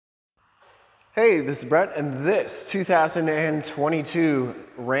Hey, this is Brett, and this 2022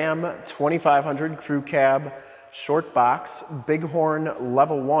 Ram 2500 Crew Cab Shortbox Bighorn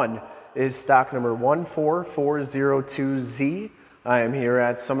Level 1 is stock number 14402Z. I am here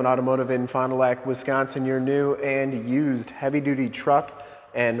at Summit Automotive in Fond du Lac, Wisconsin, your new and used heavy-duty truck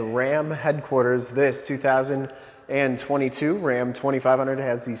and Ram headquarters. This 2022 Ram 2500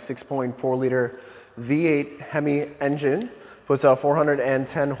 has the 6.4-liter V8 Hemi engine. Puts out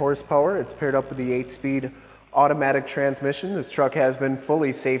 410 horsepower. It's paired up with the 8-speed automatic transmission. This truck has been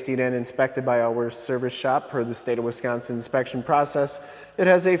fully safetied and inspected by our service shop per the state of Wisconsin inspection process. It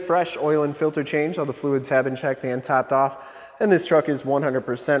has a fresh oil and filter change. All the fluids have been checked and topped off. And this truck is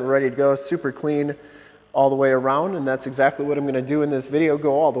 100% ready to go, super clean all the way around. And that's exactly what I'm going to do in this video.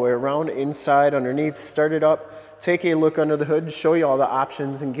 Go all the way around, inside, underneath, start it up, take a look under the hood, show you all the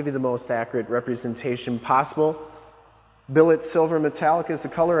options, and give you the most accurate representation possible. Billet Silver Metallic is the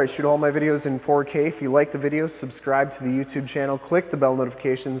color. I shoot all my videos in 4K. If you like the video, subscribe to the YouTube channel, click the bell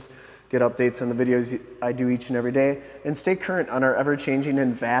notifications, get updates on the videos I do each and every day, and stay current on our ever-changing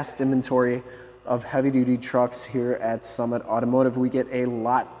and vast inventory of heavy-duty trucks here at Summit Automotive. We get a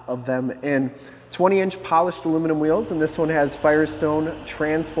lot of them in. 20-inch polished aluminum wheels, and this one has Firestone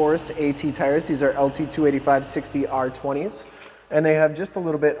Transforce AT tires. These are LT 285/60 R20s, and they have just a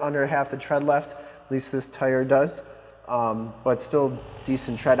little bit under half the tread left, at least this tire does. But still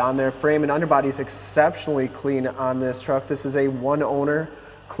decent tread on there. Frame and underbody is exceptionally clean on this truck. This is a one owner,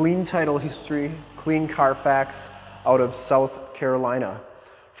 clean title history, clean CARFAX out of South Carolina.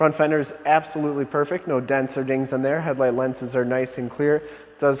 Front fender is absolutely perfect, no dents or dings on there. Headlight lenses are nice and clear.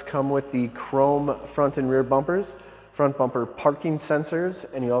 It does come with the chrome front and rear bumpers, front bumper parking sensors,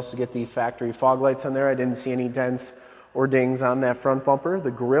 and you also get the factory fog lights on there. I didn't see any dents or dings on that front bumper.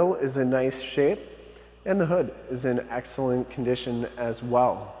 The grille is in nice shape. And the hood is in excellent condition as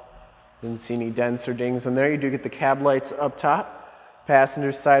well. Didn't see any dents or dings in there. You do get the cab lights up top.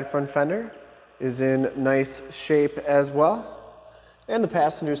 Passenger side front fender is in nice shape as well. And the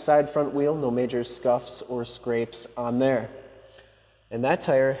passenger side front wheel, no major scuffs or scrapes on there. And that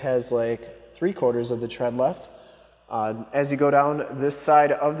tire has like 3/4 of the tread left. As you go down this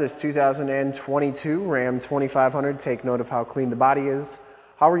side of this 2022 Ram 2500, take note of how clean the body is,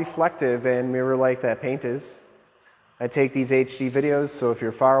 how reflective and mirror-like that paint is. I take these HD videos, so if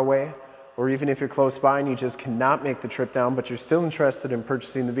you're far away, or even if you're close by and you just cannot make the trip down, but you're still interested in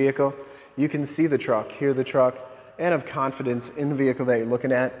purchasing the vehicle, you can see the truck, hear the truck, and have confidence in the vehicle that you're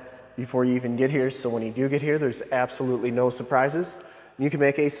looking at before you even get here. So when you do get here, there's absolutely no surprises. You can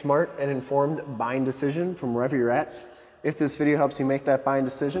make a smart and informed buying decision from wherever you're at. If this video helps you make that buying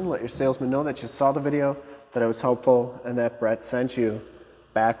decision, let your salesman know that you saw the video, that it was helpful, and that Brett sent you.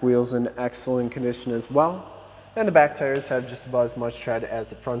 Back wheels in excellent condition as well, and the back tires have just about as much tread as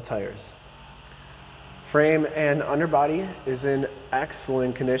the front tires. Frame and underbody is in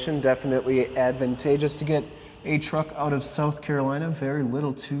excellent condition, definitely advantageous to get a truck out of South Carolina. Very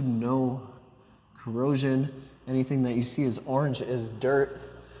little to no corrosion. Anything that you see is orange is dirt.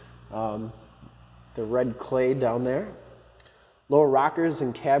 The red clay down there. Lower rockers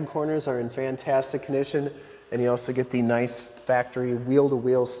and cab corners are in fantastic condition, and you also get the nice factory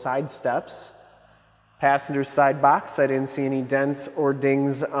wheel-to-wheel side steps. Passenger side box, I didn't see any dents or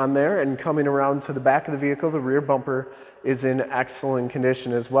dings on there. And coming around to the back of the vehicle, the rear bumper is in excellent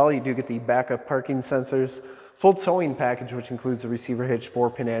condition as well. You do get the backup parking sensors, full towing package, which includes a receiver hitch,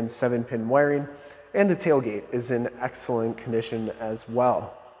 4-pin and 7-pin wiring, and the tailgate is in excellent condition as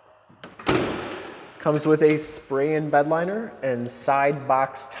well. Comes with a spray-in bed liner and side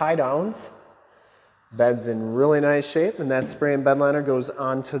box tie downs. Bed's in really nice shape, and that spray and bed liner goes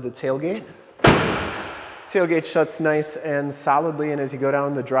onto the tailgate. Tailgate shuts nice and solidly, and as you go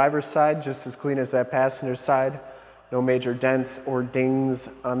down the driver's side, just as clean as that passenger side. No major dents or dings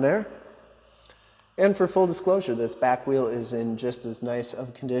on there. And for full disclosure, this back wheel is in just as nice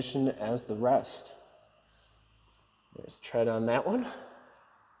of condition as the rest. There's tread on that one.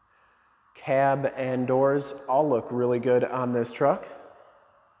 Cab and doors all look really good on this truck.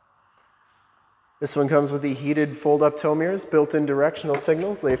 This one comes with the heated fold-up tow mirrors, built-in directional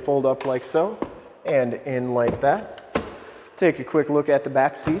signals. They fold up like so and in like that. Take a quick look at the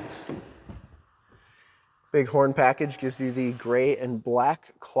back seats. Bighorn package gives you the gray and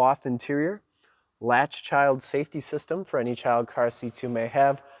black cloth interior. Latch child safety system for any child car seats you may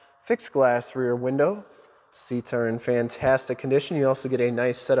have. Fixed glass rear window. Seats are in fantastic condition. You also get a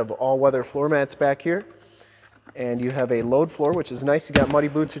nice set of all-weather floor mats back here. And you have a load floor, which is nice. You got muddy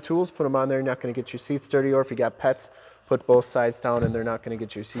boots or tools, put them on there. You're not going to get your seats dirty. Or if you got pets, put both sides down and they're not going to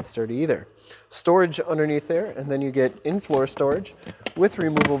get your seats dirty either. Storage underneath there, and then you get in-floor storage with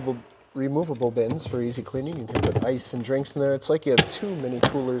removable removable bins for easy cleaning. You can put ice and drinks in there. It's like you have 2 mini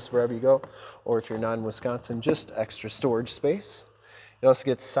coolers wherever you go, or if you're not in Wisconsin, just extra storage space. You also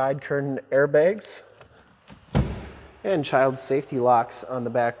get side curtain airbags and child safety locks on the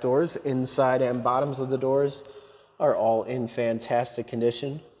back doors. Inside and bottoms of the doors are all in fantastic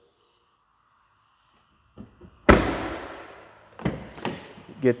condition.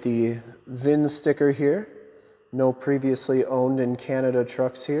 Get the VIN sticker here. No previously owned in Canada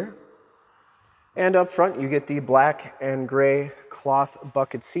trucks here. And up front you get the black and gray cloth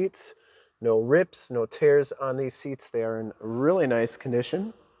bucket seats. No rips, no tears on these seats. They are in really nice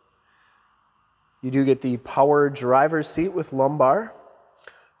condition. You do get the power driver's seat with lumbar.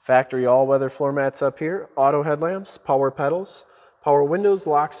 Factory all-weather floor mats up here. Auto headlamps, power pedals, power windows,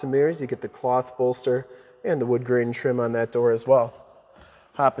 locks and mirrors. You get the cloth bolster and the wood grain trim on that door as well.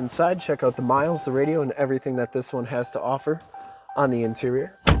 Hop inside, check out the miles, the radio, and everything that this one has to offer on the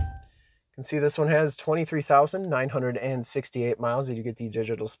interior. You can see this one has 23,968 miles. You get the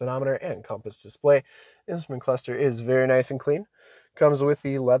digital speedometer and compass display. Instrument cluster is very nice and clean. Comes with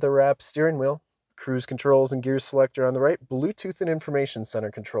the leather wrap steering wheel, cruise controls and gear selector on the right, Bluetooth and information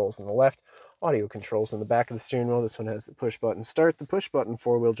center controls on the left, audio controls on the back of the steering wheel. This one has the push button start, the push button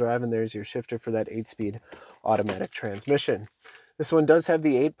 4-wheel drive, and there's your shifter for that 8-speed automatic transmission. This one does have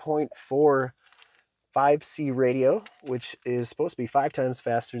the 8.4 5C radio, which is supposed to be 5 times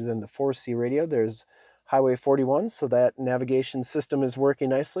faster than the 4C radio. There's Highway 41, so that navigation system is working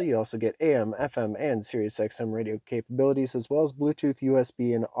nicely. You also get AM, FM, and Sirius XM radio capabilities, as well as Bluetooth,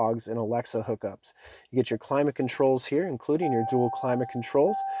 USB, and AUX and Alexa hookups. You get your climate controls here, including your dual climate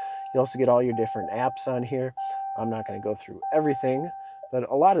controls. You also get all your different apps on here. I'm not going to go through everything, but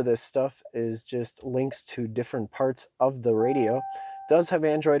a lot of this stuff is just links to different parts of the radio. It does have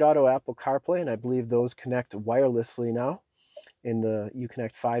Android Auto, Apple CarPlay, and I believe those connect wirelessly now in the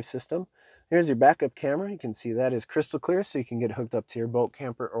Uconnect 5 system. Here's your backup camera. You can see that is crystal clear, so you can get hooked up to your boat,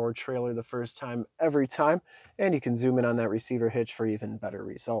 camper, or trailer the first time, every time. And you can zoom in on that receiver hitch for even better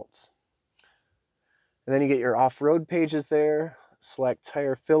results. And then you get your off-road pages there, select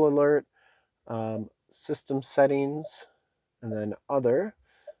tire fill alert, system settings, and then other.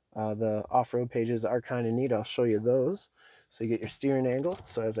 The off-road pages are kind of neat. I'll show you those. So you get your steering angle.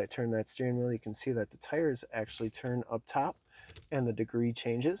 So as I turn that steering wheel, you can see that the tires actually turn up top and the degree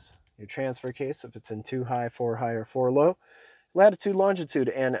changes. Your transfer case, if it's in 2 high, 4 high, or 4 low. Latitude, longitude,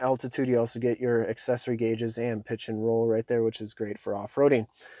 and altitude. You also get your accessory gauges and pitch and roll right there, which is great for off-roading.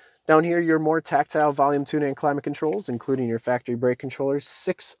 Down here, your more tactile volume tune and climate controls, including your factory brake controllers,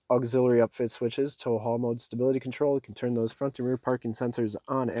 6 auxiliary upfit switches, tow haul mode stability control. You can turn those front and rear parking sensors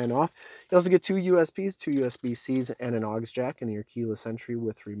on and off. You also get 2 USBs, 2 USB-Cs, and an aux jack, and your keyless entry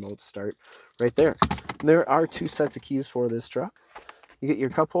with remote start right there. And there are 2 sets of keys for this truck. You get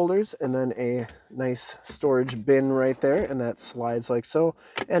your cup holders and then a nice storage bin right there, and that slides like so,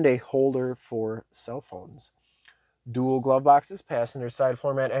 and a holder for cell phones. Dual glove boxes, passenger side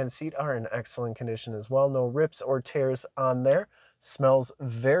floor mat and seat are in excellent condition as well. No rips or tears on there. Smells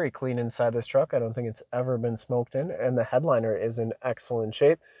very clean inside this truck. I don't think it's ever been smoked in, and the headliner is in excellent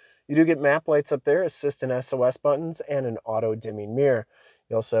shape. You do get map lights up there, assist and SOS buttons, and an auto dimming mirror.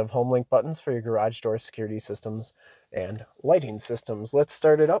 You also have Homelink buttons for your garage door security systems and lighting systems. Let's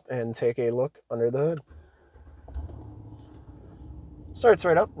start it up and take a look under the hood. Starts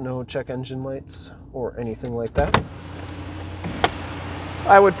right up, no check engine lights or anything like that.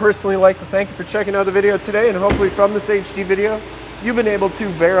 I would personally like to thank you for checking out the video today, and hopefully from this HD video, you've been able to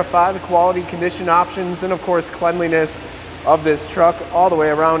verify the quality, condition options, and of course cleanliness of this truck all the way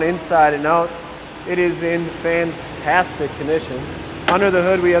around, inside and out. It is in fantastic condition. Under the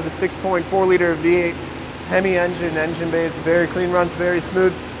hood, we have the 6.4 liter V8 Hemi engine base, very clean, runs very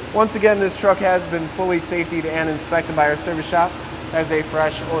smooth. Once again, this truck has been fully safetied and inspected by our service shop. Has a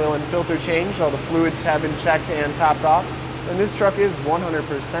fresh oil and filter change. All the fluids have been checked and topped off. And this truck is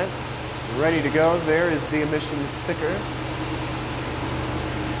 100% ready to go. There is the emissions sticker.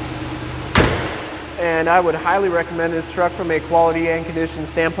 And I would highly recommend this truck from a quality and condition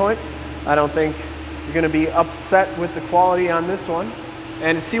standpoint. I don't think you're going to be upset with the quality on this one.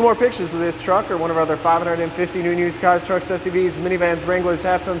 And to see more pictures of this truck or one of our other 550 new and used cars, trucks, SUVs, minivans, Wranglers,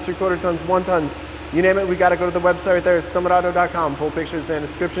 half tons, 3/4 tons, 1 tons, you name it, we got to go to the website right there, summitauto.com. Full pictures and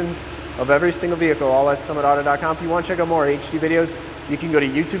descriptions of every single vehicle, all at summitauto.com. If you want to check out more HD videos, you can go to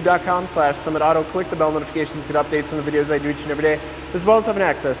youtube.com/summitauto, click the bell notifications, get updates on the videos I do each and every day, as well as having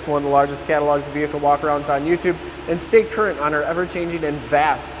access to one of the largest catalogs of vehicle walkarounds on YouTube, and stay current on our ever-changing and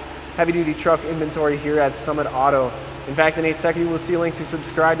vast heavy-duty truck inventory here at Summit Auto. In fact, in a second, you will see a link to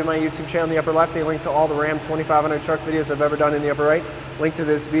subscribe to my YouTube channel in the upper left, a link to all the Ram 2500 truck videos I've ever done in the upper right, link to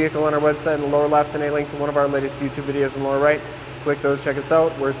this vehicle on our website in the lower left, and a link to one of our latest YouTube videos in the lower right. Click those, check us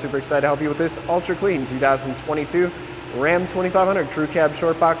out. We're super excited to help you with this ultra clean 2022 Ram 2500 Crew Cab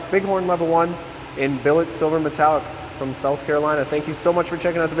Shortbox Bighorn Level 1 in Billet Silver Metallic from South Carolina. Thank you so much for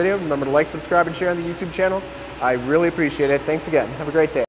checking out the video. Remember to like, subscribe, and share on the YouTube channel. I really appreciate it. Thanks again. Have a great day.